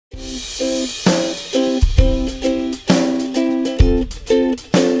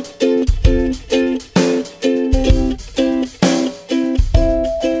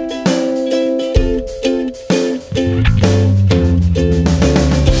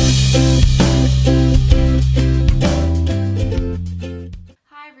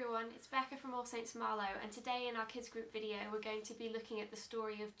and today in our kids group video we're going to be looking at the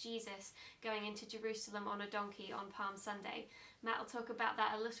story of Jesus going into Jerusalem on a donkey on Palm Sunday. Matt will talk about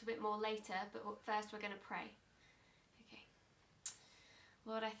that a little bit more later, but first we're going to pray. Okay.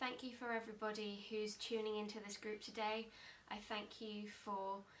 Lord, I thank you for everybody who's tuning into this group today. I thank you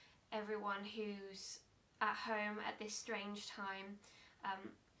for everyone who's at home at this strange time.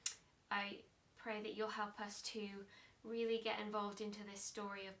 I pray that you'll help us to really get involved into this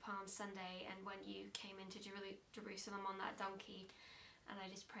story of Palm Sunday and when you came into Jerusalem on that donkey. And I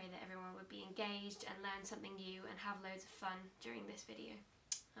just pray that everyone would be engaged and learn something new and have loads of fun during this video.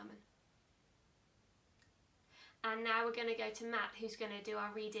 Amen. And now we're going to go to Matt, who's going to do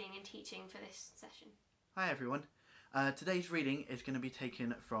our reading and teaching for this session. Hi everyone. Today's reading is going to be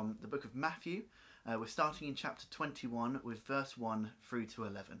taken from the book of Matthew. We're starting in chapter 21 with verse 1 through to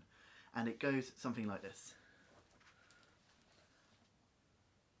 11. And it goes something like this.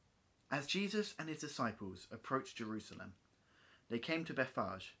 As Jesus and his disciples approached Jerusalem, they came to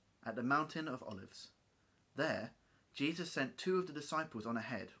Bethphage, at the mountain of Olives. There, Jesus sent two of the disciples on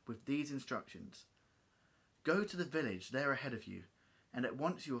ahead with these instructions. Go to the village there ahead of you, and at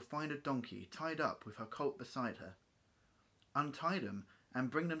once you will find a donkey tied up with her colt beside her. Untie them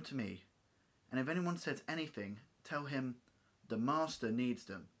and bring them to me. And if anyone says anything, tell him, the Master needs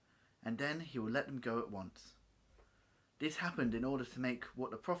them, and then he will let them go at once. This happened in order to make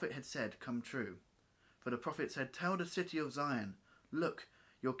what the prophet had said come true. For the prophet said, tell the city of Zion, look,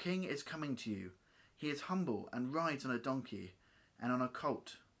 your king is coming to you. He is humble and rides on a donkey, and on a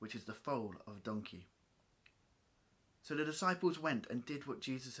colt, which is the foal of a donkey. So the disciples went and did what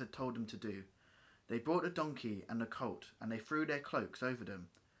Jesus had told them to do. They brought the donkey and the colt, and they threw their cloaks over them,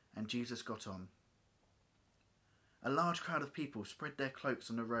 and Jesus got on. A large crowd of people spread their cloaks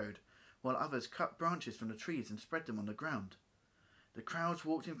on the road, while others cut branches from the trees and spread them on the ground. The crowds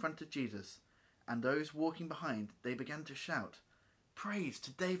walked in front of Jesus, and those walking behind, they began to shout, Praise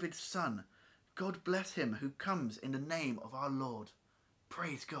to David's son! God bless him who comes in the name of our Lord!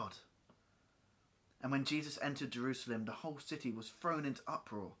 Praise God! And when Jesus entered Jerusalem, the whole city was thrown into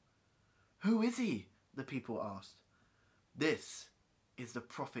uproar. Who is he? The people asked. This is the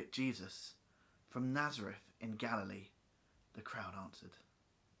prophet Jesus, from Nazareth in Galilee, the crowd answered.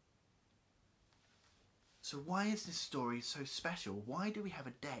 So why is this story so special? Why do we have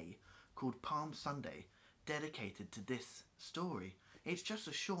a day called Palm Sunday dedicated to this story? It's just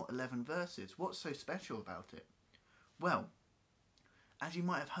a short 11 verses. What's so special about it? Well, as you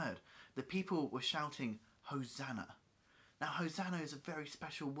might have heard, the people were shouting, Hosanna. Now, Hosanna is a very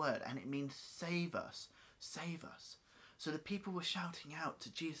special word and it means save us, save us. So the people were shouting out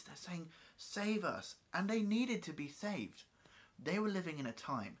to Jesus, they're saying, save us. And they needed to be saved. They were living in a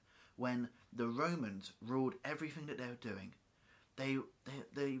time when the Romans ruled everything that they were doing. They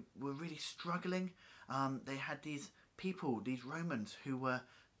were really struggling. They had these people, these Romans, who were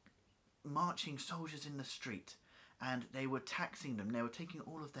marching soldiers in the street, and they were taxing them. They were taking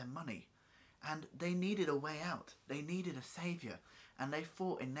all of their money, and they needed a way out. They needed a saviour, and they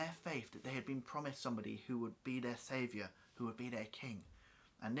thought in their faith that they had been promised somebody who would be their saviour, who would be their king,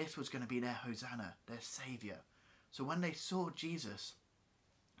 and this was going to be their Hosanna, their saviour. So when they saw Jesus,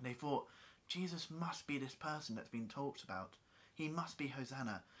 they thought, Jesus must be this person that's been talked about. He must be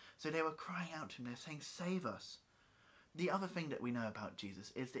Hosanna. So they were crying out to him, they're saying, save us. The other thing that we know about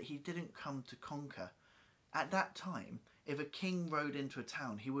Jesus is that he didn't come to conquer. At that time, if a king rode into a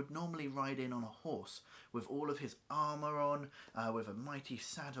town, he would normally ride in on a horse with all of his armour on, with a mighty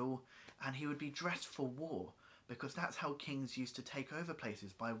saddle, and he would be dressed for war, because that's how kings used to take over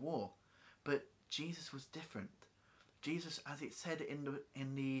places, by war. But Jesus was different. Jesus, as it said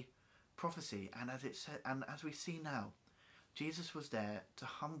in the prophecy, and as we see now, Jesus was there to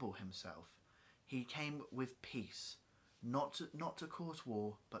humble himself. He came with peace, not to cause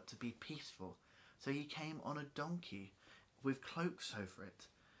war, but to be peaceful. So he came on a donkey with cloaks over it,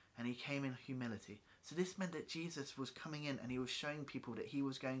 and he came in humility. So this meant that Jesus was coming in and he was showing people that he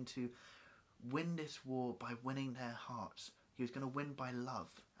was going to win this war by winning their hearts. He was going to win by love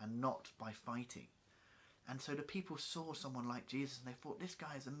and not by fighting. And so the people saw someone like Jesus and they thought, this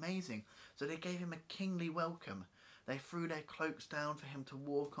guy is amazing. So they gave him a kingly welcome. They threw their cloaks down for him to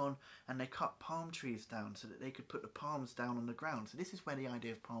walk on, and they cut palm trees down so that they could put the palms down on the ground. So this is where the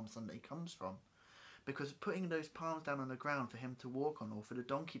idea of Palm Sunday comes from. Because putting those palms down on the ground for him to walk on, or for the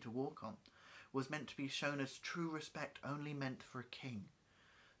donkey to walk on, was meant to be shown as true respect only meant for a king.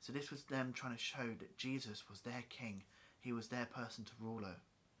 So this was them trying to show that Jesus was their king. He was their person to rule over.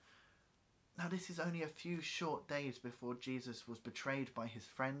 Now this is only a few short days before Jesus was betrayed by his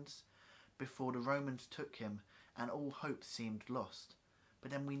friends, before the Romans took him and all hope seemed lost.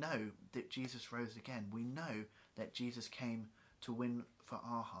 But then we know that Jesus rose again. We know that Jesus came to win for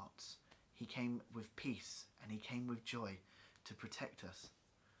our hearts. He came with peace and he came with joy to protect us.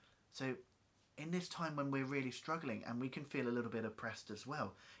 So in this time when we're really struggling and we can feel a little bit oppressed as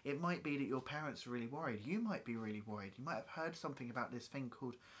well, it might be that your parents are really worried. You might be really worried. You might have heard something about this thing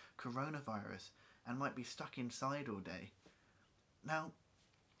called coronavirus and might be stuck inside all day. Now,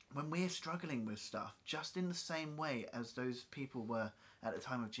 when we're struggling with stuff, just in the same way as those people were at the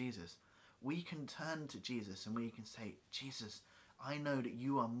time of Jesus, we can turn to Jesus and we can say, Jesus, I know that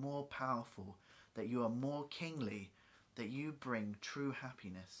you are more powerful, that you are more kingly, that you bring true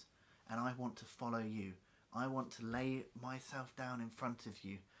happiness, and I want to follow you. I want to lay myself down in front of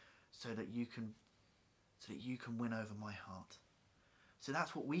you so that you can win over my heart. So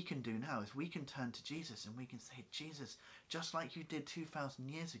that's what we can do now, is we can turn to Jesus and we can say, Jesus, just like you did 2,000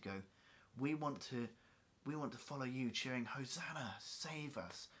 years ago, we want to follow you, cheering, Hosanna, save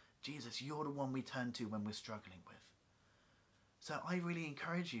us. Jesus, you're the one we turn to when we're struggling with. So I really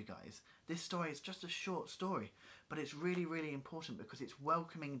encourage you guys. This story is just a short story, but it's really, really important because it's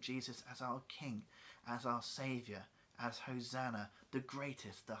welcoming Jesus as our King, as our Saviour, as Hosanna, the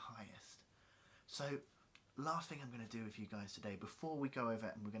greatest, the highest. So last thing I'm going to do with you guys today, before we go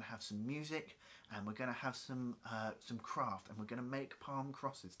over and we're going to have some music and we're going to have some craft and we're going to make palm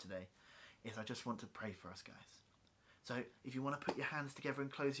crosses today, is I just want to pray for us, guys. So if you want to put your hands together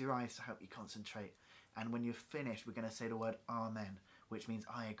and close your eyes to help you concentrate, and when you're finished we're going to say the word Amen, which means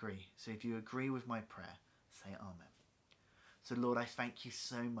I agree. So if you agree with my prayer, say Amen. So Lord, I thank you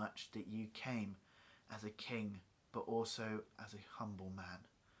so much that you came as a king but also as a humble man.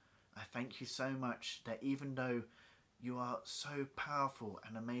 I thank you so much that even though you are so powerful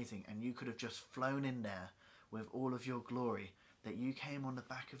and amazing and you could have just flown in there with all of your glory, that you came on the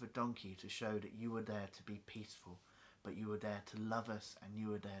back of a donkey to show that you were there to be peaceful, but you were there to love us and you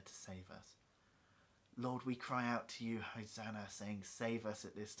were there to save us. Lord, we cry out to you, Hosanna, saying, save us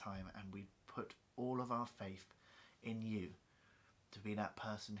at this time, and we put all of our faith in you to be that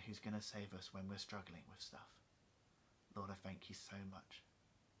person who's going to save us when we're struggling with stuff. Lord, I thank you so much.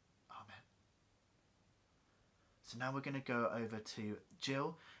 Amen. So now we're going to go over to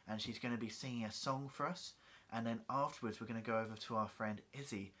Gill, and she's going to be singing a song for us, and then afterwards we're going to go over to our friend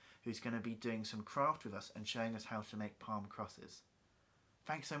Izzy, who's going to be doing some craft with us and showing us how to make palm crosses.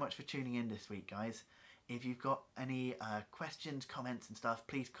 Thanks so much for tuning in this week, guys. If you've got any questions, comments and stuff,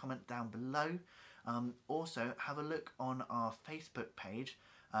 please comment down below. Also, have a look on our Facebook page,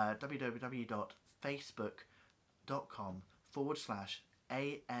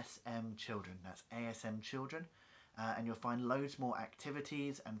 www.facebook.com/ASM Children. That's ASM Children. And you'll find loads more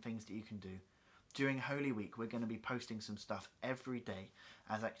activities and things that you can do. During Holy Week, we're going to be posting some stuff every day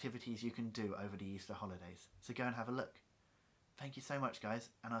as activities you can do over the Easter holidays. So go and have a look. Thank you so much, guys,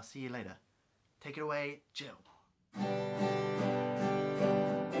 and I'll see you later. Take it away, Gill.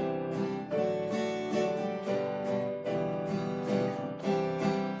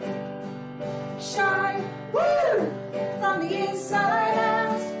 Shine, woo, from the inside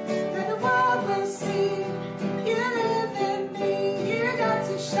out, that the world will see you live in me. You got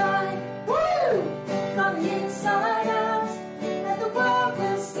to shine, woo, from the inside out, that the world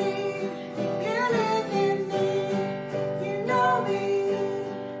will see you live in me. You know me,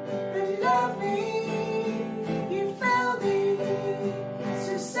 and you love me. You found me,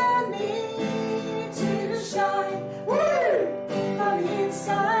 so send me to shine, woo, from the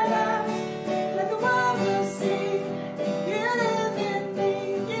inside out.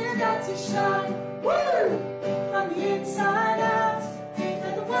 Shine, woo, from the inside out,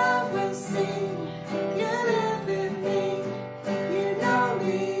 and the world will see you live in me. You know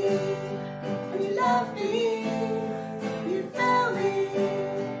me, and you love me. You found me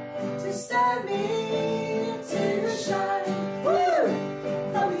to send me to shine, woo,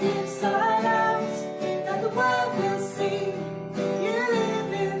 from the inside out, and the world will see you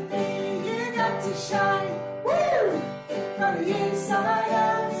live in me. You got to shine, woo, from the inside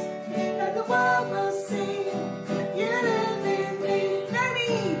out. The world will see you live in me. Let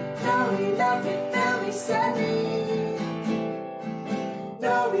me know you love me, feel me, send me.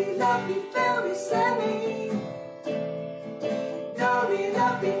 Know we love me, feel me, send me. Know we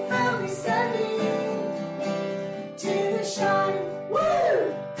love me, feel me, send me. To shine,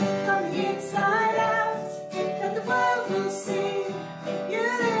 woo, from the inside out, that the world will see you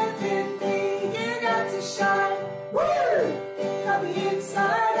live in me. You got to shine, woo, from the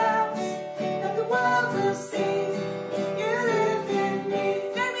inside out. The world will see you live in me.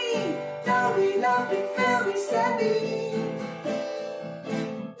 Let me know we love me, feel me, send me.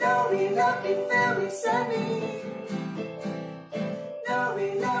 Know we love me, feel me, send me. Know we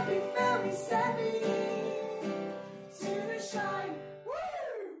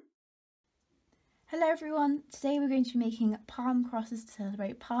everyone, today we're going to be making palm crosses to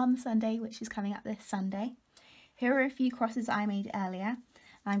celebrate Palm Sunday, which is coming up this Sunday. Here are a few crosses I made earlier.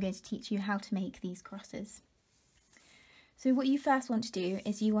 I'm going to teach you how to make these crosses. So what you first want to do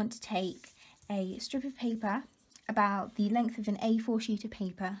is you want to take a strip of paper about the length of an A4 sheet of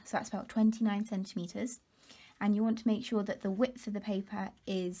paper, so that's about 29 centimetres, and you want to make sure that the width of the paper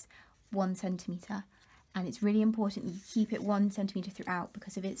is 1 centimetre. And it's really important that you keep it 1 centimetre throughout,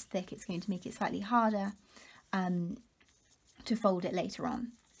 because if it's thick it's going to make it slightly harder to fold it later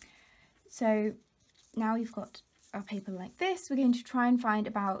on. So now we've got our paper like this, we're going to try and find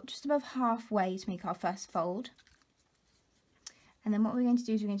about just above halfway to make our first fold. And then what we're going to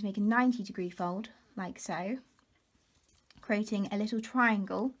do is we're going to make a 90-degree fold, like so, creating a little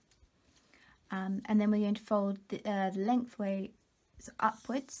triangle. And then we're going to fold the lengthways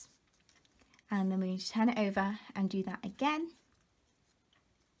upwards. And then we're going to turn it over and do that again.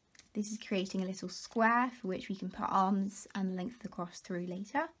 This is creating a little square for which we can put arms and length the cross through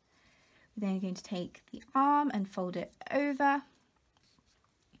later. We're then going to take the arm and fold it over.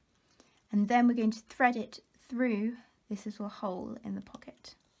 And then we're going to thread it through this little hole in the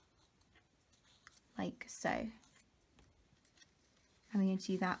pocket, like so. And we're going to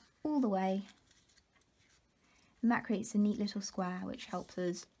do that all the way. And that creates a neat little square which helps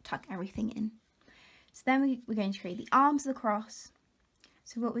us tuck everything in. So then we're going to create the arms of the cross.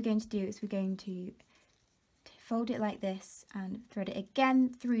 So what we're going to do is we're going to fold it like this and thread it again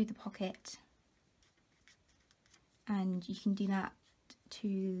through the pocket. And you can do that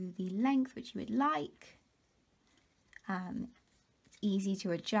to the length which you would like. It's easy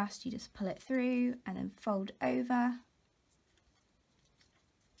to adjust, you just pull it through and then fold over.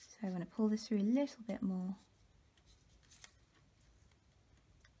 So I'm going to pull this through a little bit more.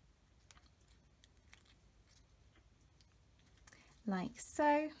 Like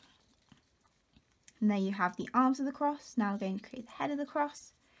so. And there you have the arms of the cross. Now we're going to create the head of the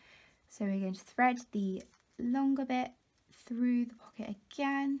cross. So we're going to thread the longer bit through the pocket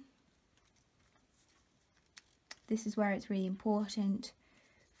again. This is where it's really important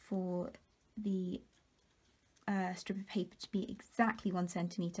for the strip of paper to be exactly 1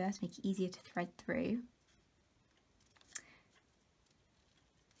 centimetre to make it easier to thread through.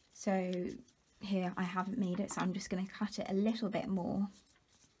 So here I haven't made it, so I'm just going to cut it a little bit more,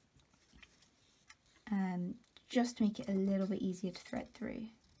 just to make it a little bit easier to thread through.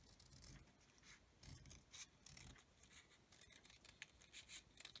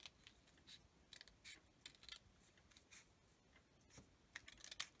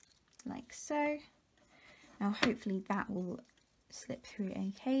 Like so. Now hopefully that will slip through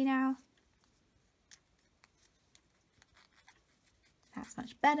okay now. That's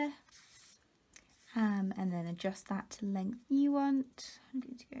much better. And then adjust that to the length you want. I'm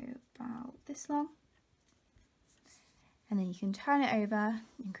going to go about this long. And then you can turn it over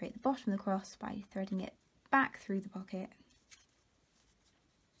and create the bottom of the cross by threading it back through the pocket.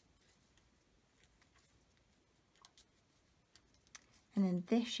 And then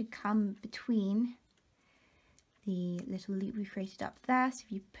this should come between the little loop we created up there. So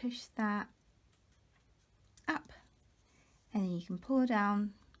if you push that up, and then you can pull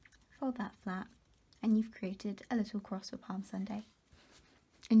down, fold that flat, and you've created a little cross for Palm Sunday.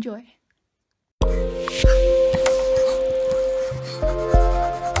 Enjoy!